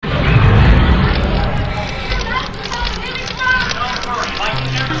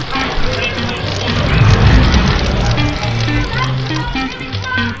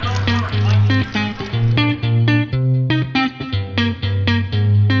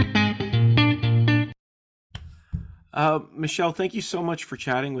Michelle, thank you so much for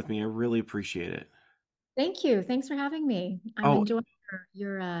chatting with me. I really appreciate it. Thank you. Thanks for having me. I'm Oh, enjoying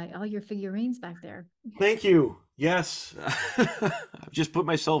your all your figurines back there. thank you. Yes. I've just put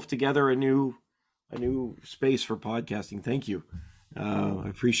myself together a new space for podcasting. Thank you. I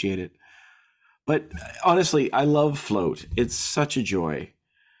appreciate it. But honestly, I love Float. It's such a joy.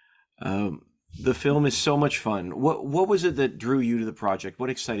 Um, the film is so much fun. What was it that drew you to the project? What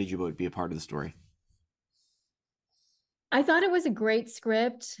excited you about to be a part of the story? I thought it was a great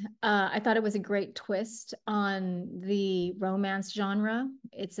script. I thought it was a great twist on the romance genre.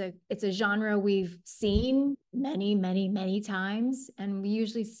 It's a genre we've seen many, many, many times, and we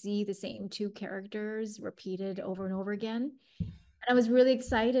usually see the same two characters repeated over and over again. And I was really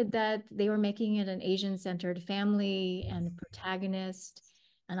excited that they were making it an Asian-centered family and protagonist.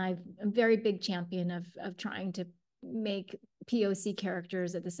 And I'm a very big champion of trying to make POC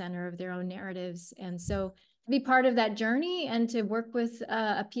characters at the center of their own narratives. And so to be part of that journey and to work with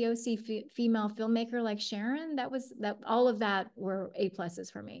a POC female filmmaker like Sherren, that all of that were A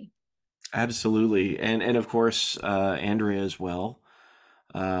pluses for me. Absolutely, and of course, Andrea as well.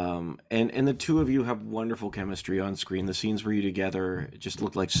 And the two of you have wonderful chemistry on screen. The scenes where you together just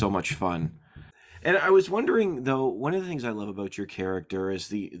look like so much fun. And I was wondering though, one of the things I love about your character is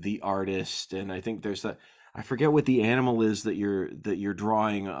the artist, and I think there's that. I forget what the animal is that you're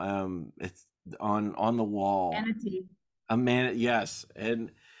drawing. It's on the wall. Vanity. A man, yes,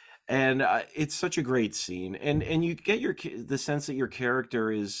 and it's such a great scene, and you get the sense that your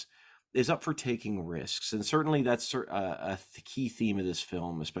character is up for taking risks, and certainly that's a key theme of this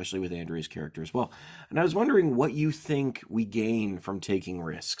film, especially with Andrea's character as well. And I was wondering what you think we gain from taking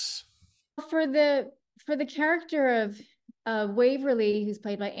risks. For the character of Waverly, who's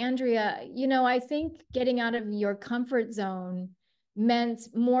played by Andrea, I think getting out of your comfort zone meant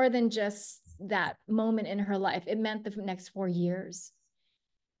more than just that moment in her life. It meant the next 4 years.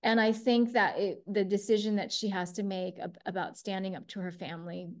 And I think that the decision that she has to make about standing up to her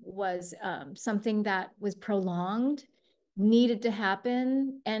family was something that was prolonged, needed to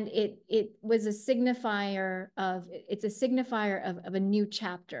happen, and it was a signifier of it's a signifier of a new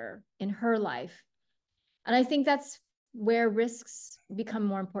chapter in her life. And I think that's where risks become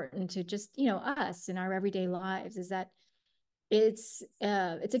more important to just us in our everyday lives. Is that it's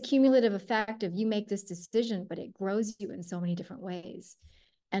a cumulative effect of you make this decision, but it grows you in so many different ways.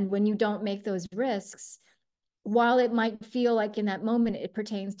 And when you don't make those risks, while it might feel like in that moment it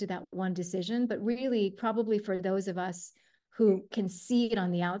pertains to that one decision, but really, probably for those of us who can see it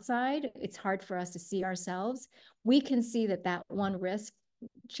on the outside, it's hard for us to see ourselves. We can see that that one risk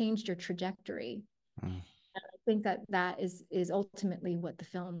changed your trajectory. Mm. I think that that is ultimately what the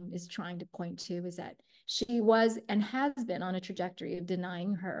film is trying to point to, is that she was and has been on a trajectory of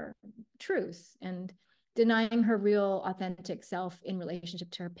denying her truth and denying her real authentic self in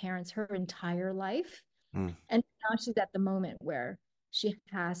relationship to her parents her entire life. Mm. And now she's at the moment where she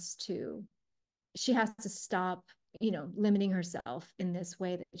has to she has to stop, limiting herself in this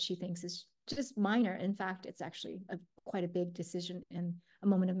way that she thinks is just minor. In fact, it's actually quite a big decision and a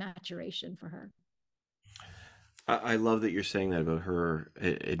moment of maturation for her. I love that you're saying that about her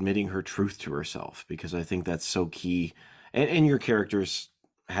admitting her truth to herself, because I think that's so key. And your characters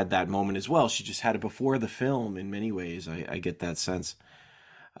had that moment as well. She just had it before the film in many ways. I get that sense.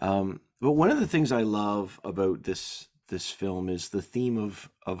 But one of the things I love about this film is the theme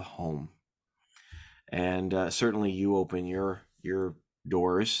of home, and certainly you open your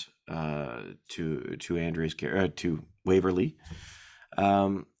doors to Andrea's to Waverly.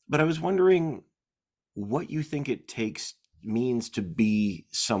 But I was wondering what you think it takes means to be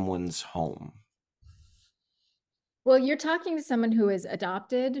someone's home. Well, you're talking to someone who is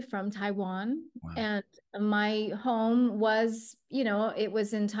adopted from Taiwan, Wow. and my home was, it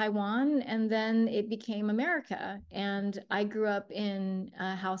was in Taiwan, and then it became America. And I grew up in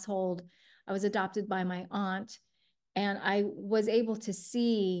a household. I was adopted by my aunt, and I was able to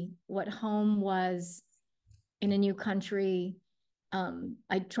see what home was in a new country. I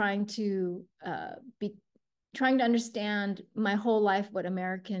be trying to understand my whole life what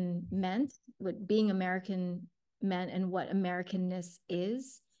American meant, what being American meant, and what Americanness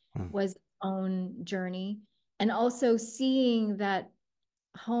is Hmm. was own journey. And also seeing that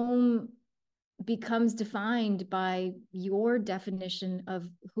home becomes defined by your definition of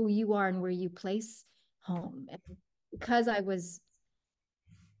who you are and where you place home. And because I was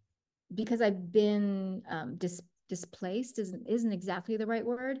because I've been displaced isn't exactly the right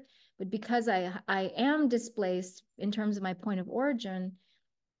word, but because I am displaced in terms of my point of origin,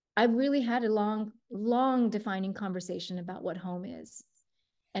 I really had a long defining conversation about what home is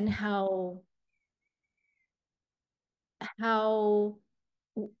and how how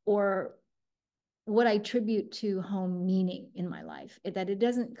or what I attribute to home meaning in my life, that it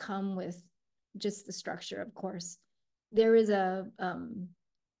doesn't come with just the structure, of course. There is there's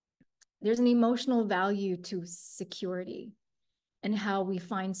an emotional value to security and how we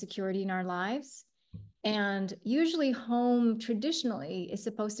find security in our lives. And usually, home traditionally is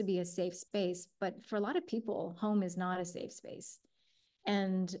supposed to be a safe space, but for a lot of people, home is not a safe space.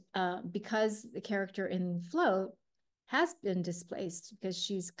 And because the character in Float has been displaced because uh,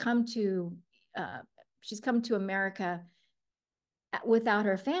 she's come to America without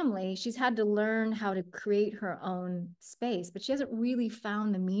her family, she's had to learn how to create her own space, but she hasn't really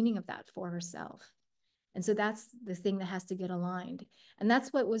found the meaning of that for herself. And so that's the thing that has to get aligned. And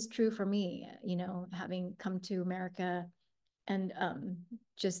that's what was true for me, having come to America and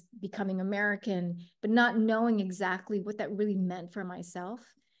just becoming American, but not knowing exactly what that really meant for myself.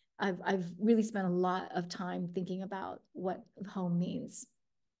 I've really spent a lot of time thinking about what home means.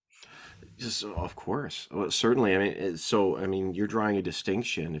 Just, of course. Well, certainly. I mean, so, I mean, you're drawing a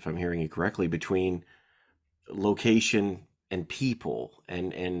distinction, if I'm hearing you correctly, between location and people,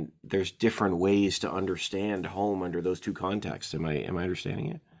 and there's different ways to understand home under those two contexts. Am I understanding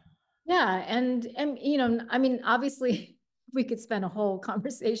it? Yeah, and I mean, obviously, we could spend a whole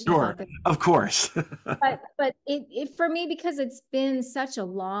conversation Sure, about this. of course. But it for me, because it's been such a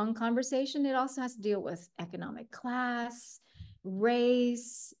long conversation, it also has to deal with economic class,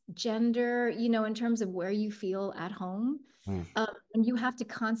 race, gender, in terms of where you feel at home. Hmm. And you have to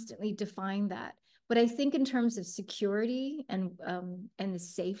constantly define that. But I think in terms of security and the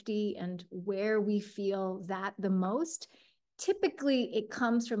safety and where we feel that the most, typically it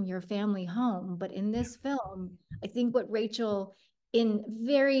comes from your family home. But in this film, I think what Rachel, in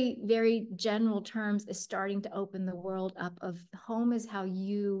very, very general terms, is starting to open the world up of home is how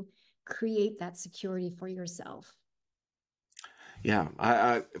you create that security for yourself. Yeah,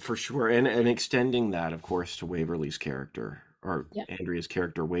 I for sure, and extending that, of course, to Waverly's character, or Yeah. Andrea's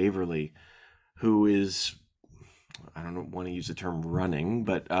character, Waverly, who is, I don't want to use the term running,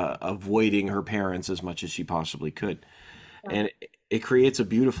 but avoiding her parents as much as she possibly could. Yeah. And it creates a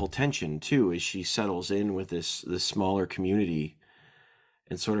beautiful tension too as she settles in with this smaller community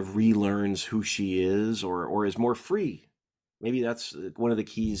and sort of relearns who she is, or is more free. Maybe that's one of the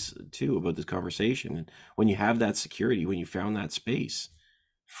keys too about this conversation. And when you have that security, when you found that space,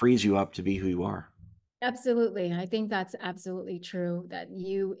 frees you up to be who you are. Absolutely. I think that's absolutely true that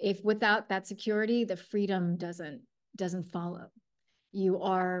if without that security, the freedom doesn't follow. You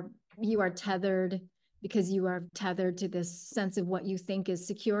are tethered because you are tethered to this sense of what you think is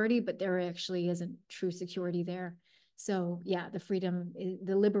security, but there actually isn't true security there. So yeah, the freedom,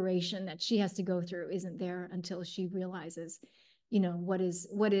 the liberation that she has to go through isn't there until she realizes, what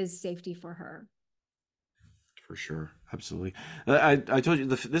is safety for her. For sure, absolutely. I told you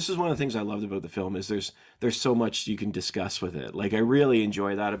this is one of the things I loved about the film is there's so much you can discuss with it. Like I really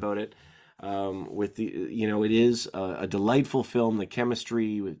enjoy that about it. With the it is a delightful film. The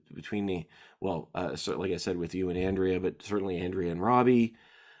chemistry between the so like I said with you and Andrea, but certainly Andrea and Robbie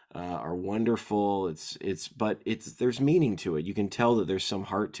are wonderful. But there's meaning to it. You can tell that there's some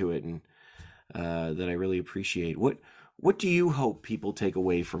heart to it, and that I really appreciate. What do you hope people take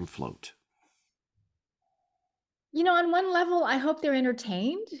away from Float? On one level, I hope they're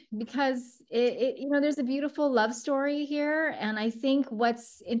entertained because there's a beautiful love story here. And I think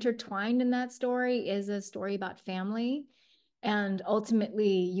what's intertwined in that story is a story about family. And ultimately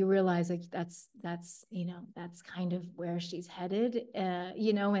you realize like that's kind of where she's headed,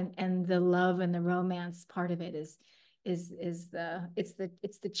 and the love and the romance part of it is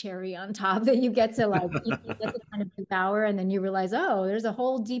the cherry on top that you get to like, you get to kind of devour, and then you realize, oh, there's a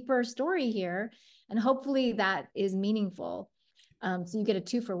whole deeper story here, and hopefully that is meaningful. So you get a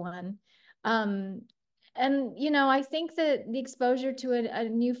two for one. Um, and I think that the exposure to a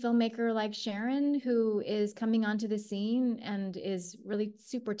new filmmaker like Sherren, who is coming onto the scene and is really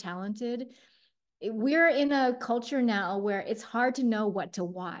super talented, we're in a culture now where it's hard to know what to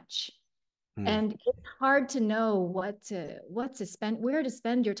watch, Hmm. and it's hard to know what to spend, where to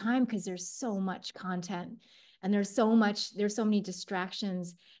spend your time, because there's so much content and there's so many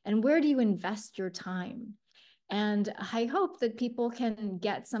distractions, and where do you invest your time? And I hope that people can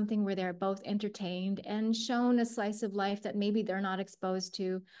get something where they're both entertained and shown a slice of life that maybe they're not exposed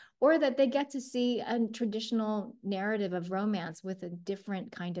to, or that they get to see a traditional narrative of romance with a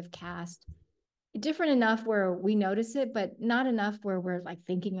different kind of cast, different enough where we notice it, but not enough where we're like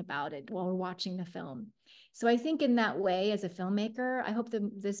thinking about it while we're watching the film. So I think in that way, as a filmmaker, I hope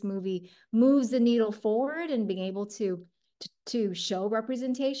this movie moves the needle forward and being able to to show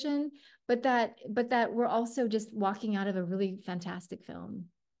representation, but that we're also just walking out of a really fantastic film.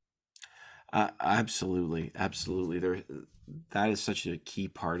 Absolutely, absolutely. That is such a key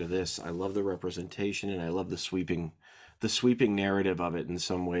part of this. I love the representation, and I love the sweeping narrative of it. In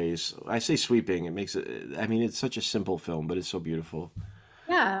some ways, I say sweeping. It makes it. I mean, it's such a simple film, but it's so beautiful.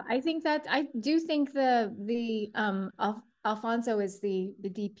 Yeah, I think that I do think the Alfonso is the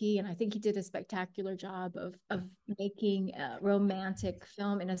DP, and I think he did a spectacular job of making a romantic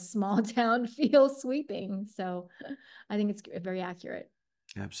film in a small town feel sweeping. So I think it's very accurate.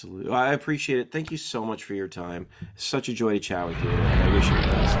 Absolutely. Well, I appreciate it. Thank you so much for your time. Such a joy to chat with you, and I wish you the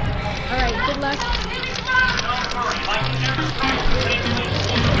best. All right, good luck.